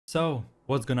So,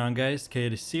 what's going on guys,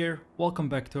 Kaid is here, welcome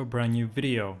back to a brand new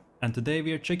video. And today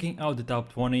we are checking out the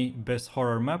top 20 best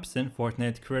horror maps in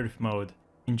Fortnite Creative mode.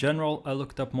 In general, I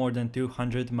looked up more than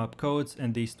 200 map codes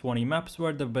and these 20 maps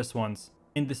were the best ones.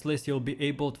 In this list you'll be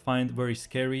able to find very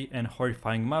scary and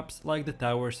horrifying maps like the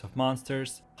Towers of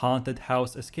Monsters, Haunted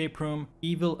House Escape Room,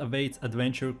 Evil Awaits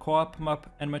Adventure Co-op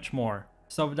map and much more.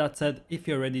 So with that said, if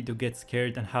you're ready to get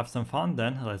scared and have some fun,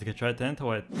 then let's get right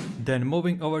into it. Then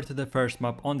moving over to the first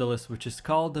map on the list, which is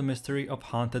called The Mystery of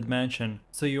Haunted Mansion.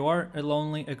 So you are a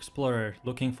lonely explorer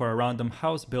looking for a random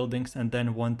house buildings, and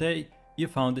then one day you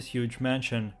found this huge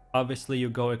mansion. Obviously you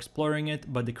go exploring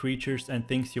it, but the creatures and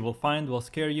things you will find will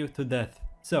scare you to death.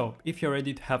 So if you're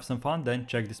ready to have some fun, then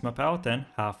check this map out and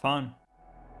have fun.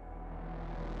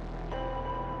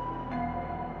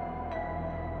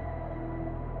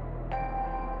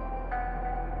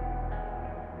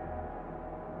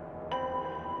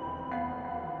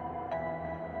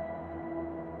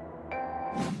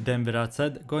 Then with that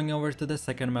said, going over to the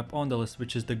second map on the list,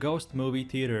 which is the Ghost Movie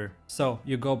Theater. So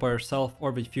you go by yourself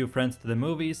or with few friends to the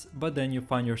movies, but then you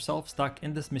find yourself stuck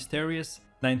in this mysterious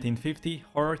 1950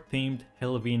 horror themed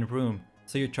Halloween room.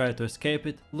 So you try to escape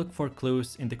it, look for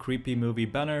clues in the creepy movie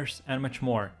banners and much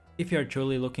more. If you are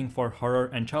truly looking for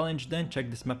horror and challenge, then check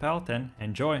this map out and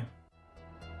enjoy.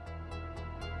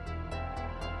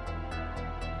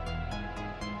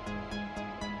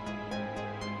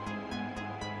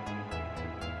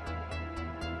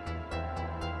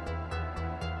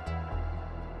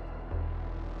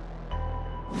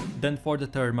 Then for the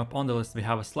third map on the list we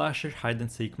have a slasher hide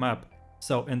and seek map.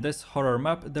 So in this horror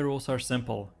map the rules are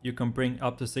simple. You can bring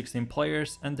up to 16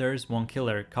 players and there is one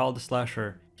killer called the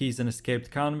slasher. He's an escaped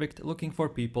convict looking for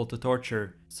people to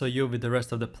torture. So you with the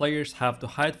rest of the players have to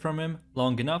hide from him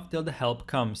long enough till the help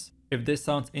comes. If this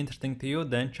sounds interesting to you,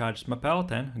 then try this map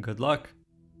out and good luck.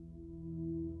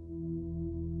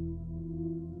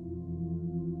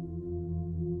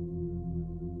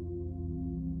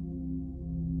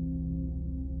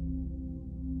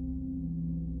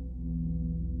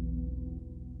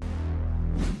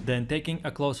 Then taking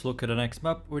a close look at the next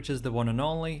map, which is the one and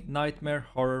only Nightmare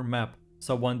Horror map.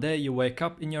 So one day you wake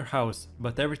up in your house,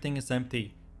 but everything is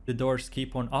empty. The doors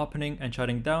keep on opening and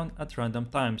shutting down at random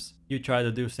times. You try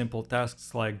to do simple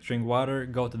tasks like drink water,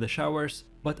 go to the showers,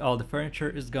 but all the furniture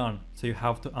is gone. So you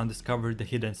have to undiscover the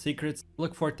hidden secrets,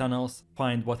 look for tunnels,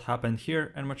 find what happened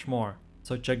here and much more.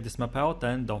 So check this map out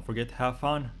and don't forget to have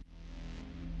fun.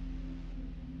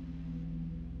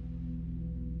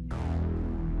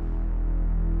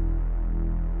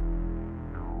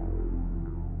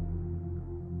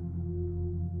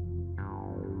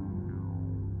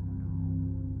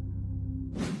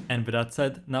 And with that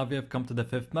said, now we have come to the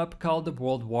fifth map called the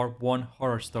World War I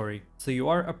horror story. So you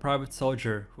are a private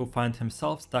soldier who finds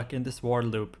himself stuck in this war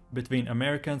loop between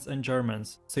Americans and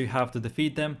Germans. So you have to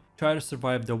defeat them, try to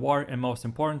survive the war, and most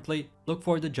importantly, look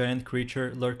for the giant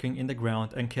creature lurking in the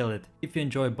ground and kill it. If you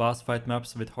enjoy boss fight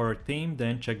maps with horror theme,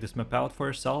 then check this map out for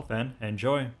yourself and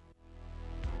enjoy.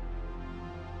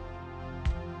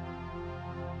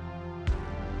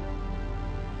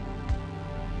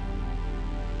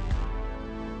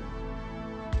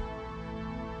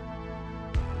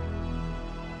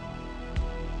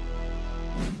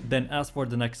 Then as for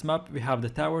the next map, we have the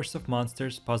Towers of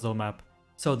Monsters puzzle map.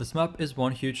 So this map is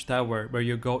one huge tower where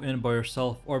you go in by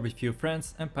yourself or with few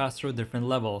friends and pass through different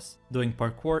levels, doing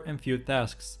parkour and few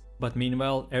tasks. But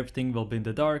meanwhile, everything will be in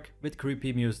the dark with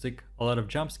creepy music, a lot of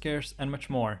jump scares and much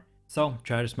more. So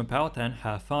try this map out and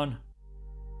have fun.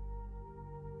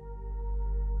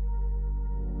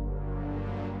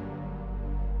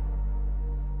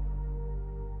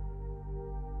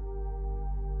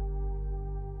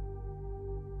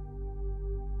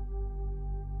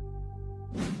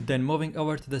 Then moving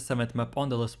over to the 7th map on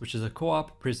the list, which is a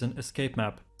co-op prison escape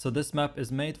map. So this map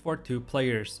is made for 2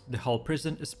 players. The whole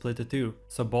prison is split to 2,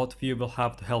 so both of you will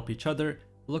have to help each other,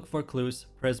 look for clues,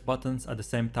 press buttons at the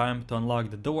same time to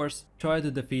unlock the doors, try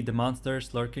to defeat the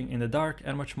monsters lurking in the dark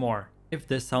and much more. If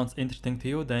this sounds interesting to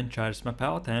you, then try this map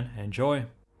out and enjoy.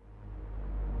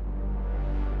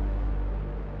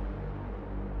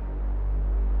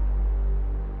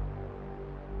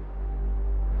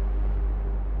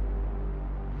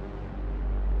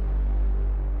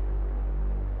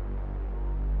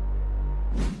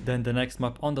 Then the next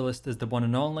map on the list is the one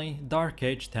and only Dark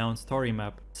Age Town Story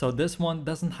map. So this one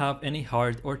doesn't have any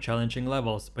hard or challenging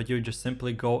levels, but you just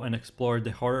simply go and explore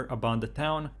the horror about the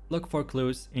town, look for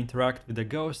clues, interact with the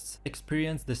ghosts,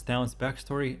 experience this town's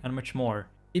backstory and much more.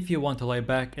 If you want to lay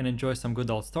back and enjoy some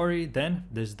good old story, then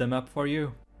this is the map for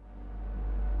you.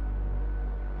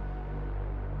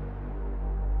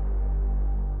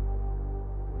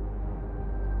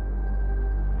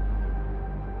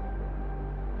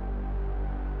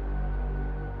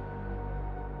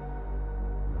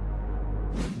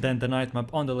 Then the night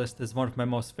map on the list is one of my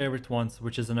most favorite ones,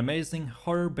 which is an amazing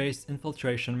horror-based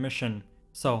infiltration mission.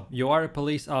 So, you are a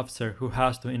police officer who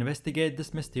has to investigate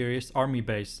this mysterious army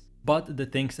base. But the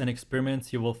things and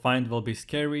experiments you will find will be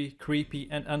scary, creepy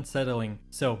and unsettling.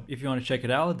 So, if you want to check it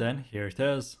out, then here it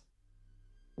is.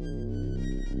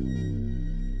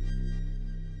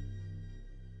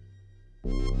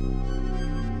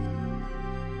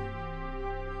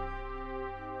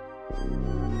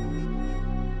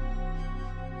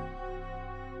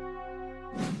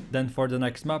 Then for the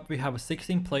next map we have a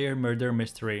 16-player murder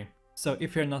mystery. So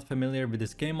if you're not familiar with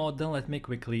this game mode, then let me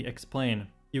quickly explain.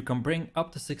 You can bring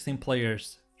up to 16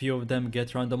 players, few of them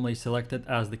get randomly selected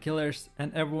as the killers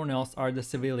and everyone else are the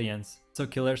civilians. So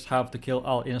killers have to kill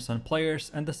all innocent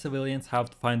players and the civilians have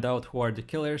to find out who are the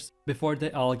killers before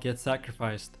they all get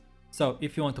sacrificed. So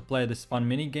if you want to play this fun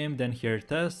minigame, then here it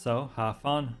is, so have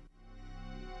fun.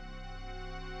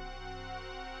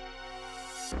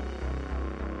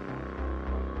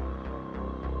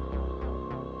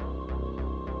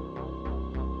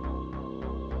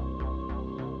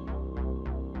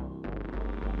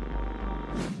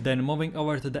 Then moving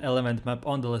over to the element map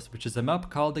on the list, which is a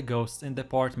map called the Ghosts in the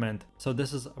Apartment. So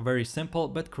this is a very simple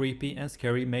but creepy and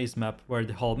scary maze map where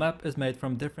the whole map is made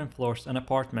from different floors and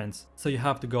apartments. So you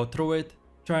have to go through it,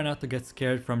 try not to get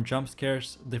scared from jump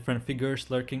scares, different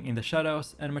figures lurking in the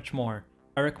shadows and much more.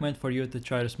 I recommend for you to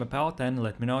try this map out and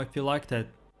let me know if you liked it.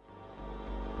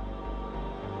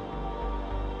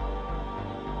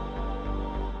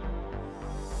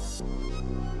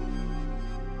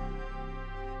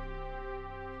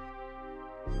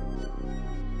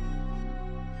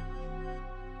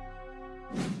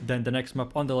 Then the next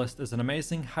map on the list is an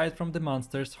amazing hide from the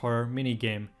monsters horror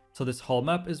minigame. So this whole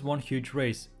map is one huge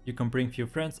race. You can bring few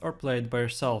friends or play it by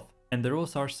yourself. And the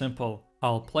rules are simple.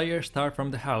 All players start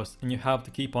from the house and you have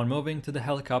to keep on moving to the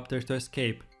helicopter to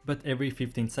escape. But every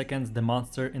 15 seconds the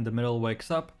monster in the middle wakes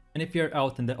up, and if you're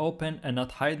out in the open and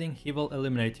not hiding, he will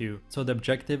eliminate you. So the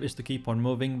objective is to keep on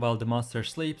moving while the monster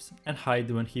sleeps and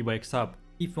hide when he wakes up.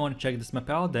 If you want to check this map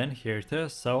out, then here it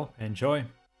is, so enjoy!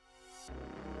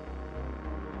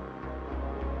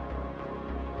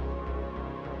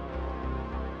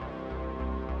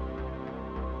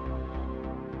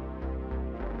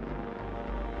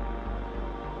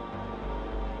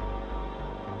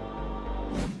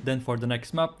 Then for the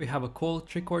next map we have a cool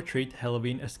trick-or-treat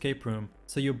Halloween escape room.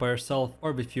 So you by yourself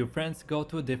or with few friends go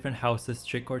to different houses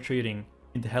trick-or-treating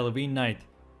in the Halloween night.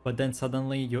 But then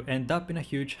suddenly you end up in a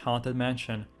huge haunted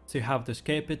mansion. So you have to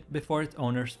escape it before its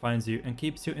owners finds you and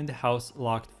keeps you in the house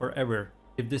locked forever.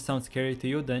 If this sounds scary to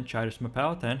you, then try this map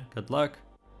out and good luck!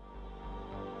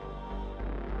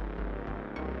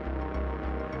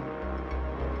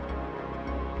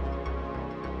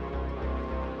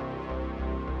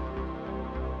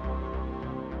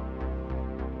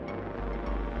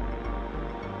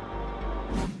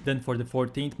 Then for the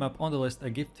 14th map on the list I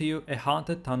give to you a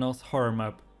Haunted Tunnels horror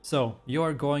map. So, you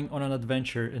are going on an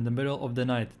adventure in the middle of the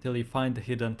night till you find the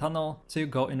hidden tunnel, so you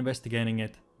go investigating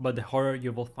it. But the horror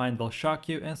you will find will shock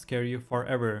you and scare you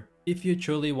forever. If you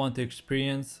truly want to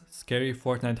experience scary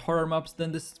Fortnite horror maps,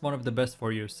 then this is one of the best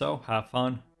for you, so have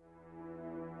fun!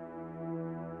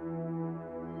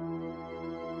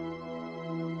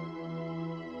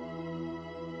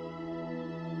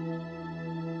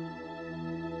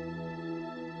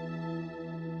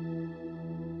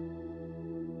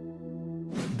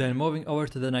 Then moving over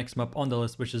to the next map on the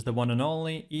list, which is the one and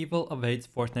only Evil Awaits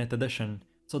Fortnite Edition.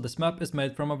 So this map is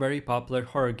made from a very popular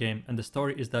horror game, and the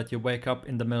story is that you wake up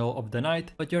in the middle of the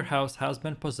night, but your house has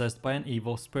been possessed by an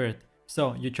evil spirit.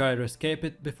 So you try to escape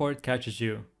it before it catches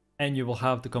you. And you will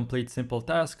have to complete simple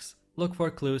tasks, look for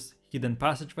clues, hidden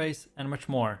passageways and much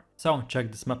more. So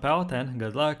check this map out and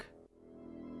good luck!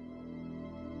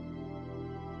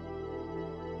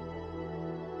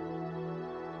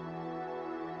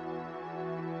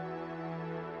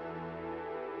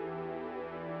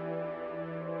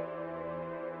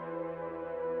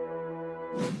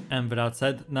 And with that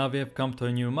said, now we have come to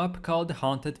a new map called the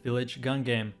Haunted Village gun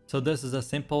game. So this is a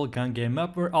simple gun game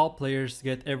map where all players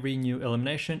get every new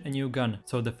elimination a new gun.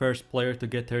 So the first player to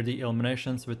get 30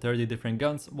 eliminations with 30 different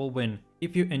guns will win.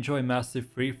 If you enjoy massive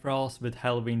free-for-alls with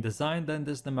Halloween design, then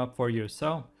this is the map for you,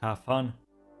 so have fun!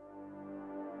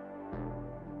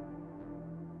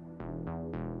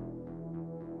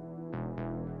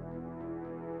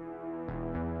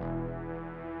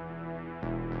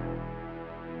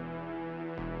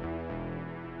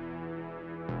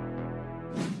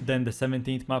 Then the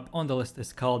 17th map on the list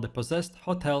is called the Possessed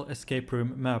Hotel Escape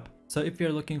Room map. So if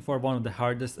you're looking for one of the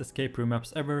hardest escape room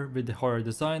maps ever with the horror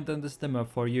design, then this is the map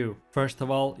for you. First of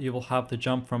all, you will have to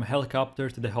jump from a helicopter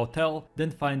to the hotel,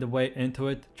 then find a way into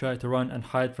it, try to run and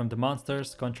hide from the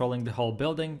monsters, controlling the whole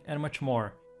building, and much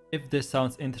more. If this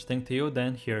sounds interesting to you,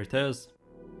 then here it is.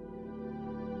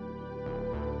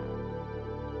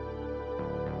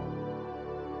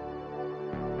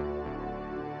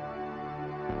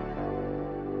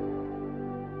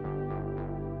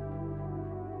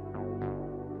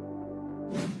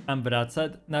 And with that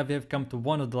said, now we have come to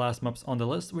one of the last maps on the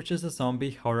list, which is the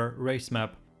zombie horror race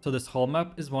map. So this whole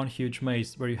map is one huge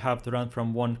maze where you have to run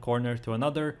from one corner to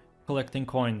another, collecting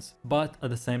coins. But at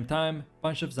the same time, a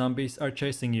bunch of zombies are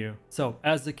chasing you. So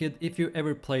as a kid, if you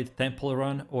ever played Temple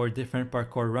Run or different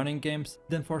parkour running games,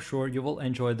 then for sure you will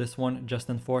enjoy this one just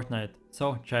in Fortnite.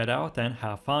 So try it out and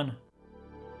have fun.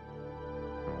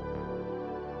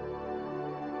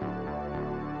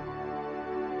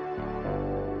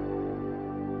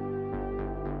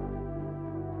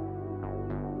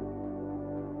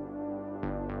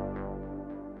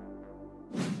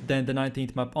 Then the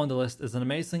 19th map on the list is an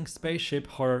amazing spaceship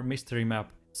horror mystery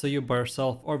map. So you by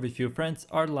yourself or with few friends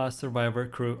are the last survivor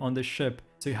crew on this ship.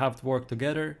 So you have to work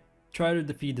together, try to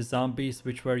defeat the zombies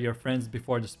which were your friends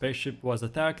before the spaceship was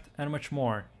attacked, and much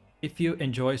more. If you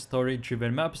enjoy story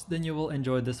driven maps, then you will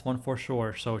enjoy this one for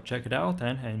sure, so check it out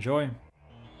and enjoy.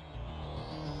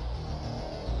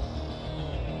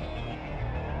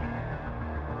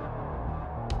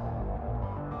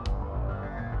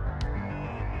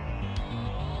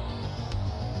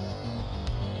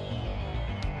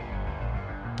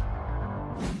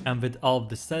 And with all of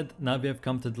this said, now we have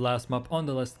come to the last map on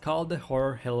the list called the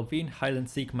Horror Halloween Hide and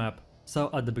Seek map. So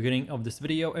at the beginning of this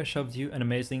video I showed you an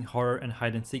amazing horror and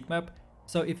hide and seek map,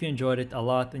 so if you enjoyed it a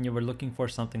lot and you were looking for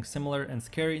something similar and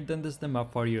scary, then this is the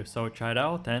map for you, so try it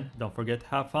out and don't forget to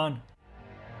have fun.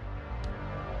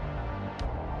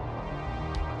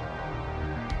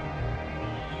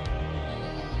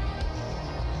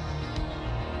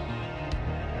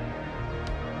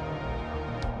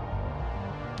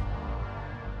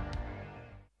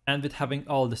 And with having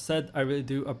all this said, I really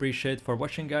do appreciate for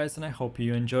watching guys, and I hope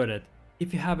you enjoyed it.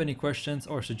 If you have any questions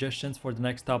or suggestions for the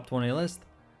next top 20 list,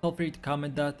 feel free to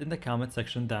comment that in the comment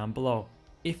section down below.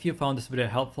 If you found this video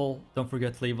helpful, don't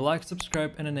forget to leave a like,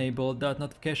 subscribe and enable that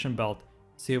notification bell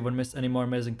so you won't miss any more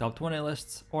amazing top 20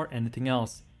 lists or anything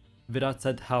else. With that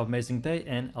said, have an amazing day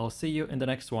and I'll see you in the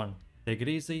next one. Take it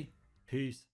easy, peace.